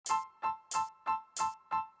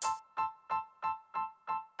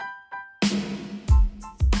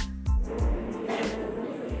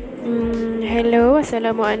Hello,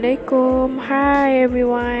 Assalamualaikum. Hi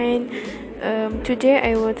everyone. Today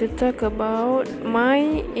I want to talk about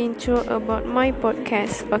my intro about my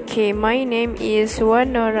podcast. Okay, my name is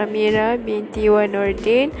Wan Noramira binti Wan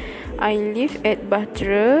Nordin. I live at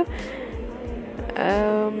Batra.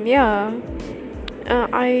 Yeah.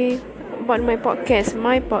 I about my podcast.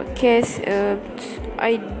 My podcast.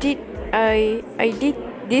 I did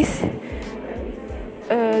this.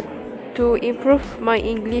 To improve my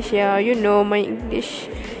English. Yeah, my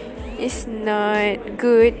English is not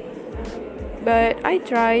good, but I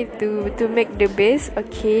try to make the best.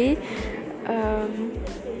 Okay. um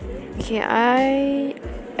I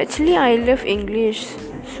love English.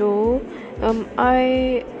 So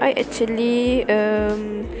I actually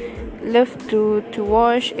love to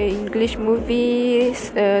watch English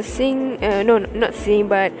movies, sing, no, not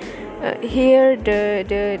sing, but hear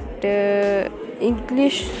the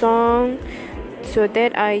English song, so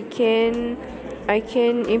that I can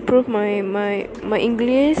improve my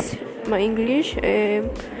English.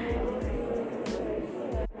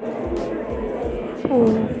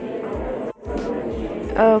 Oh.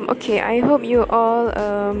 Okay, I hope you all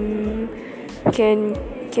can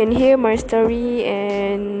hear my story,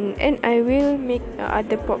 and I will make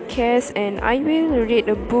other podcasts, and I will read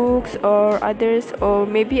the books or others, or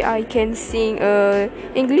maybe I can sing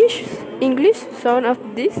English song of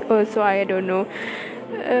this also. I don't know.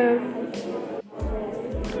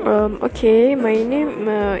 Okay, my name,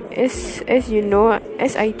 as you know,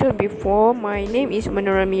 as I told before, my name is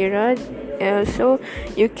Manora Mira. So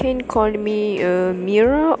you can call me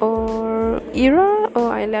Mira or Ira,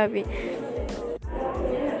 or I love it.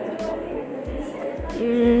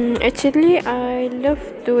 Actually, I love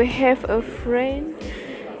to have a friend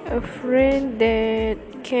that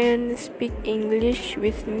can speak English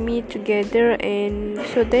with me together, and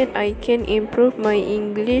so that I can improve my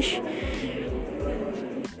English.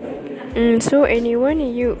 So anyone,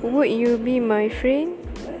 would you be my friend?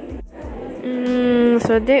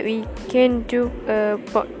 So that we can do a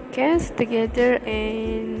podcast together,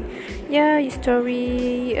 and yeah,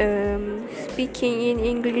 story, speaking in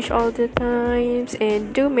English all the times,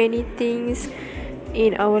 and do many things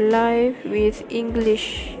in our life with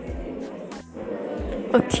English.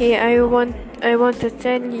 Okay, I want to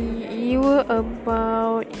tell you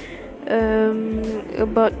about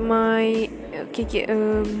my, okay,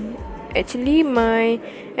 actually,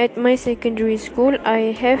 at my secondary school,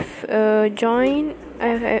 I have joined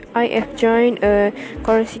a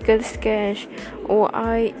classical sketch.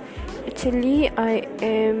 I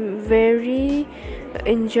am very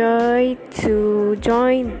enjoy to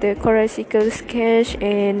join the classical sketch,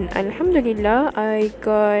 and Alhamdulillah,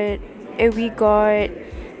 we got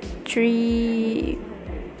three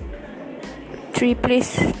three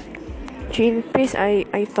place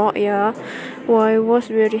I thought. Yeah, well, I was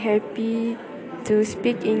very happy to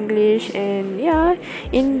speak English. And yeah,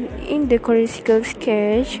 in the classical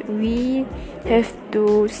sketch, we have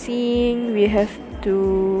to sing, we have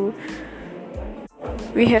to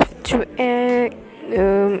act,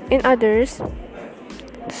 in others.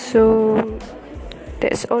 So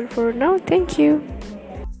that's all for now. Thank you.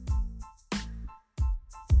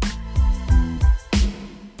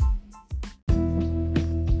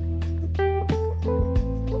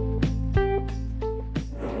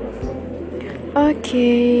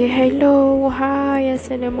 Okay, hello, hi,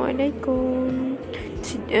 assalamualaikum.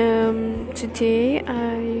 Today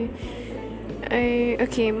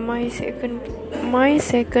okay, my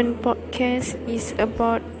second podcast is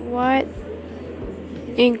about what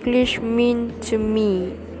English mean to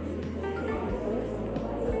me.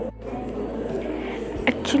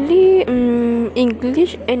 Actually,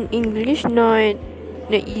 English not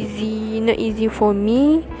easy for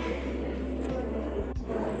me.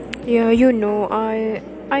 Yeah,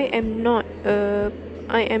 I am not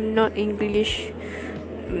English.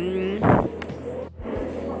 um,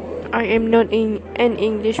 I am not an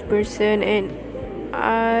English person, and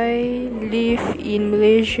I live in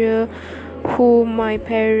Malaysia, who my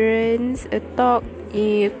parents talk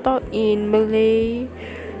in Malay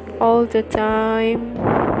all the time.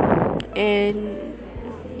 And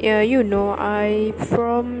yeah, I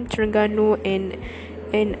from Terengganu, and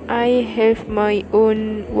I have my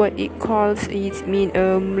own, what it calls, it mean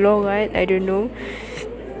logat, I don't know.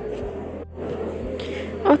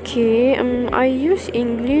 Okay, I use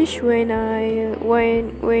English when I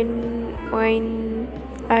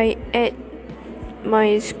at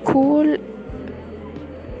my school,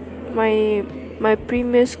 my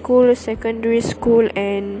primary school, secondary school,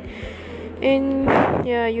 and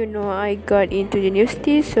yeah, I got into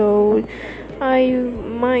university, so I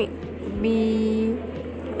might be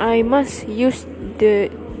I must use the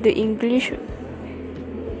English,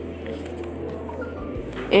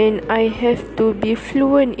 and I have to be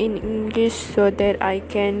fluent in English so that I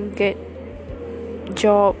can get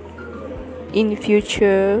job in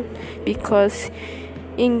future, because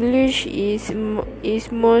English is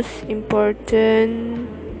most important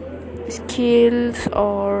skills,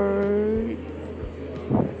 or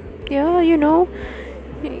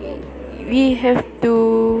we have to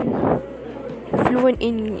fluent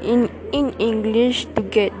in English to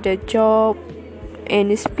get the job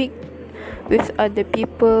and speak with other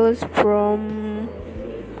peoples from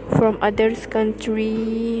others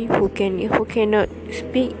country who cannot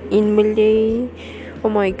speak in Malay. Oh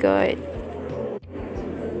my god.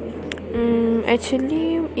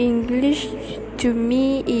 Actually, English to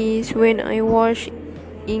me is when I watch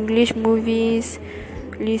English movies,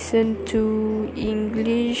 listen to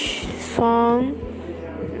English song.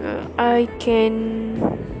 I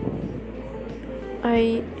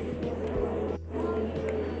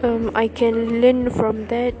I can learn from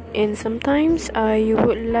that, and sometimes I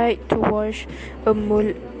would like to watch a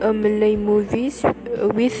Malay movies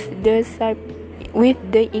with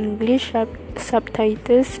the English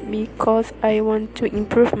subtitles, because I want to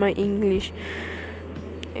improve my English.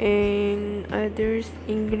 And others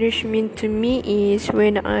English mean to me is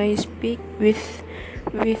when I speak with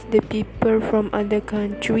the people from other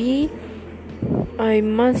country. I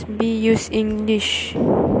must be use English,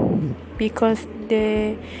 because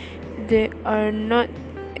they are not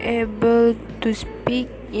able to speak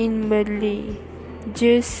in Malay,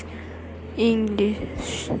 just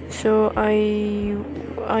English. So I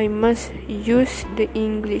must use the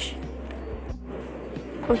English.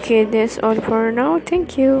 Okay, that's all for now.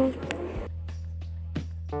 Thank you.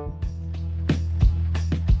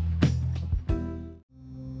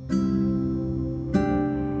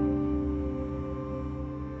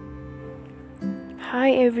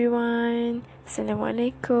 Hi everyone.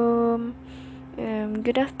 Assalamualaikum.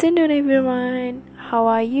 Good afternoon everyone. How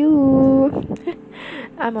are you?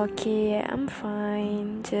 I'm okay. I'm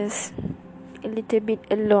fine. Just a little bit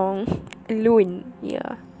alone.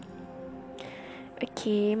 Yeah.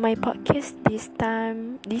 Okay, my podcast this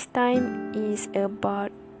time is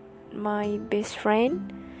about my best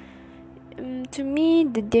friend. To me,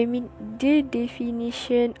 the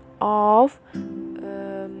definition of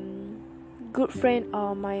good friend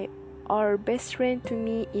or best friend to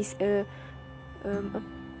me is um,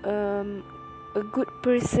 a good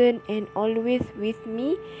person and always with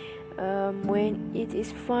me when it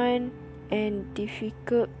is fun and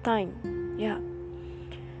difficult time. Yeah.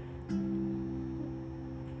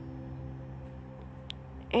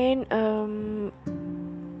 And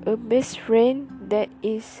a best friend that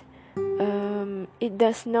is it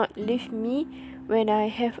does not leave me when I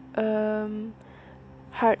have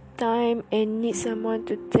hard time and need someone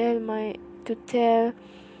to tell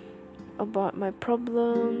about my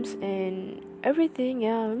problems and everything.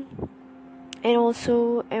 Yeah. And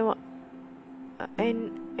also and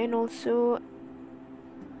also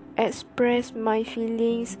express my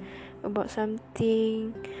feelings about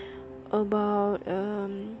something, about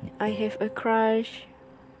I have a crush,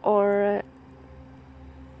 or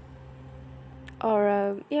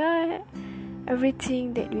yeah,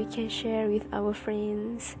 everything that we can share with our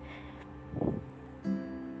friends.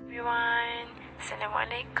 Everyone,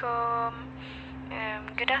 Assalamualaikum.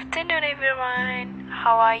 Good afternoon everyone.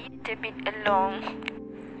 How are you? A bit alone.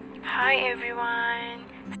 Hi everyone.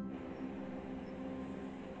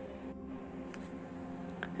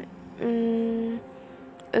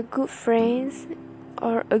 A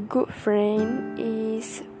good friend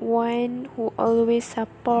is one who always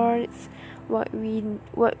supports what we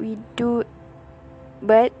do,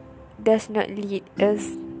 but does not lead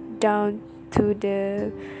us down to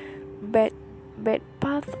the bad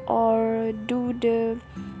path or do the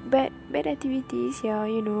bad activities. Yeah,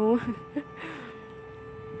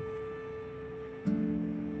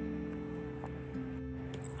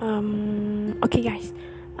 Okay guys,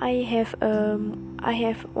 I have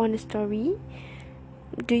one story.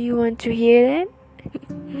 Do you want to hear it?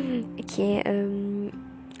 Okay.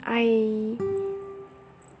 I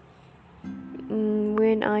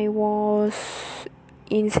When I was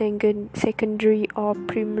in secondary or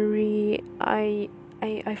primary, I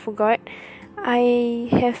forgot. I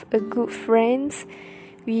have a good friends.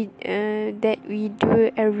 That we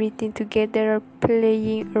do everything together,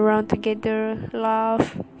 playing around together,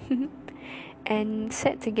 laugh and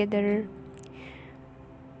sit together.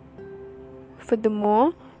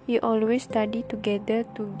 Furthermore, we always study together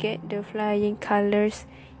to get the flying colors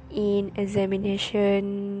in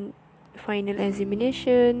examination final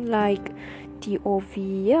examination like TOV.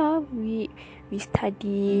 Yeah, we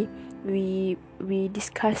study, we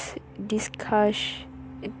discuss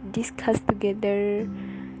together.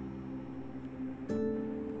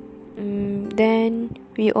 Then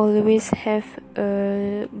we always have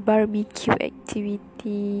barbecue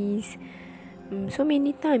activities. So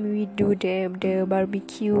many times we do the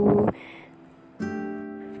barbecue.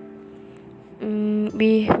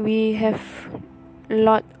 We have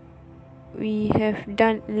lot we have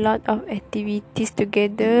done a lot of activities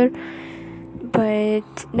together, but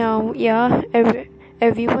now, yeah,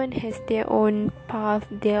 everyone has their own path,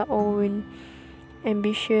 their own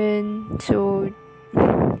ambition. So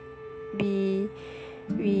we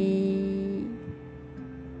we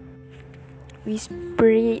we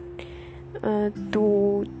spread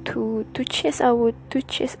to chase our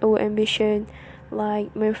ambition.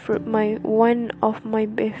 Like my one of my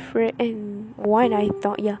best friend, and one I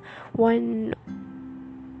thought, yeah, one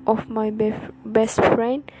of my best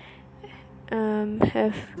friend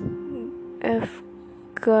have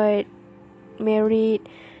got married.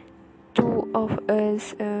 Two of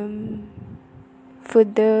us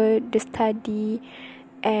further the study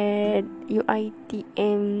at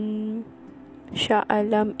UiTM Shah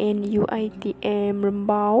Alam and UiTM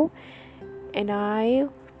Rembau, and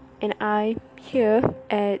I here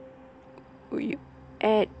at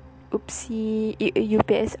UPSI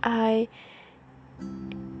UPSI.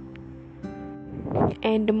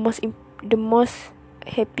 And the most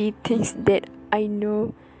happy things that I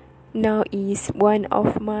know now is one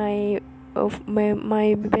of my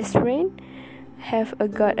best friend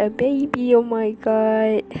got a baby. Oh my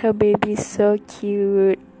god, her baby is so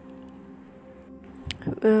cute.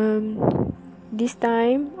 This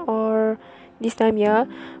time, yeah,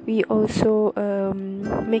 we also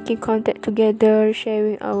making contact together,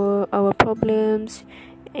 sharing our problems,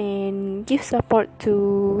 and give support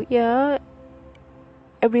to, yeah,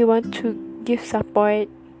 everyone, to give support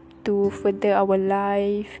to further our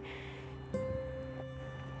life.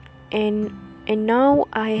 And now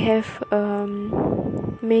I have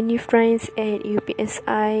many friends at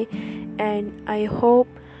UPSI, and I hope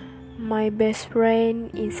my best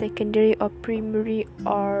friend in secondary or primary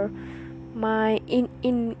or my in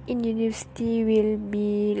university will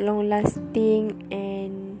be long lasting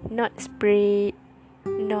and not spread,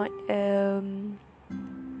 not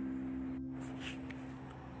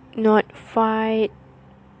fight.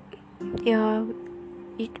 Yeah,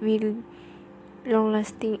 it will long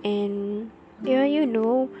lasting, and yeah,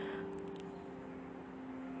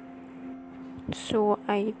 so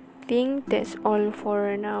I think that's all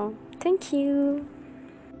for now. Thank you.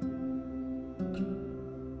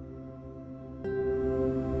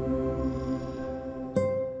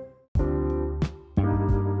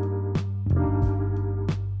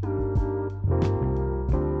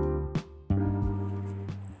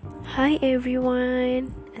 Hi everyone,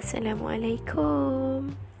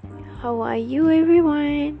 Assalamualaikum. How are you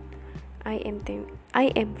everyone? I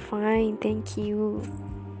am fine, thank you.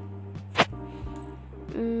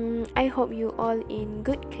 I hope you all in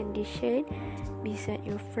good condition beside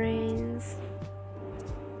your friends.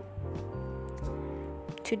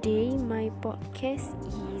 Today my podcast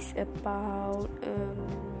is about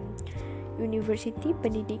University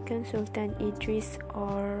Pendidikan Sultan Idris,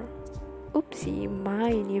 or UPSI, my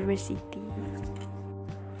university.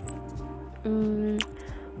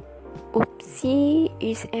 UPSI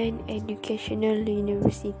is an educational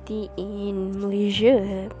university in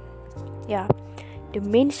Malaysia. Yeah, the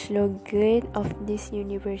main slogan of this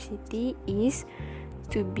university is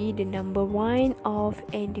to be the number one of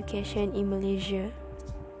education in Malaysia.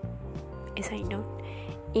 As I know,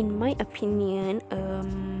 in my opinion,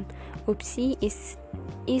 UPSI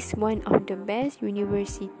is one of the best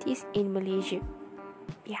universities in Malaysia.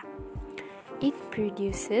 Yeah, it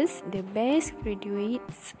produces the best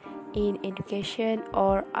graduates in education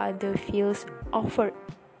or other fields offered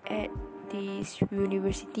at this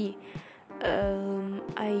university.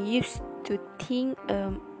 I used to think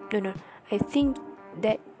I think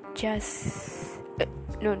that just a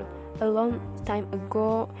long time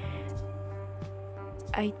ago,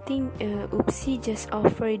 I think UPSI just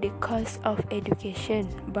offered the cost of education,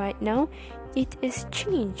 but now it is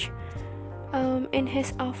changed and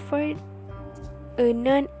has offered a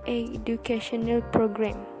non-educational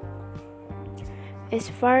program. As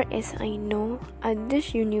far as I know, other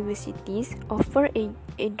universities offer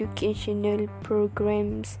educational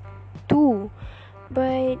programs too,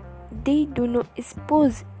 but they do not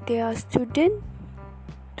expose their students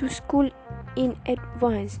to school in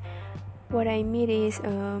advance. What I mean is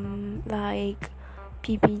like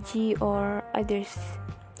PPG or others.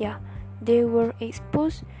 Yeah, they were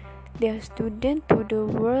exposed their students to the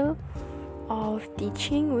world of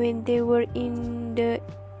teaching when they were in the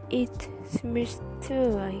 8th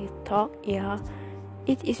semester. I thought,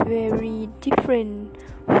 it is very different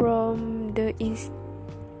from the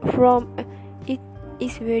it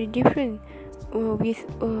is very different with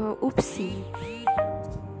UPSI.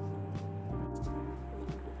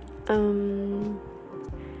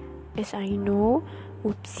 As I know,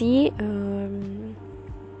 UPSI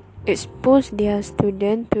expose their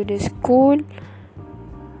student to the school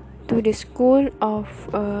of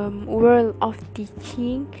world of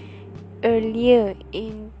teaching earlier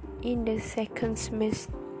in the 2nd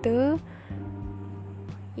semester.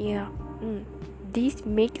 This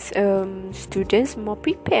makes students more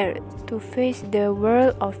prepared to face the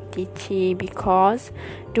world of teaching, because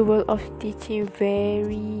the world of teaching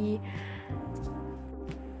very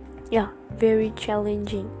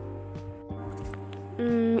challenging.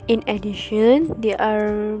 In addition,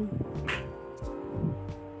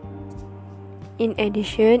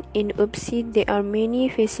 in UPSI there are many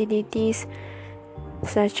facilities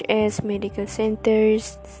such as medical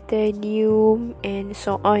centers, stadium, and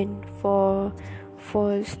so on for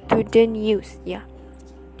student use.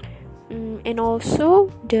 And also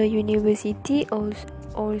the university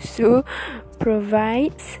also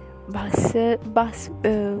provides a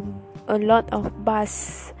lot of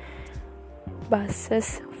buses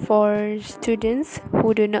for students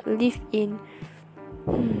who do not live in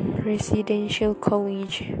residential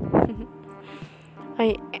college.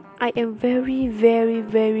 I am very, very,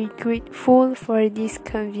 very grateful for this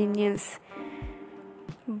convenience,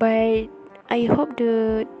 but I hope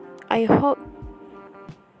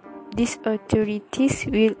these authorities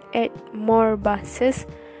will add more buses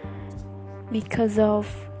because of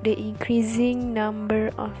the increasing number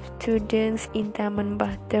of students in Taman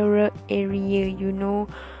Bahtera area.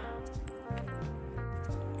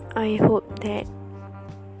 I hope that.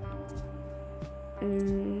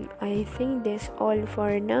 I think that's all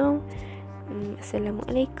for now.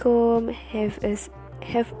 Assalamualaikum. Have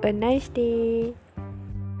a nice day.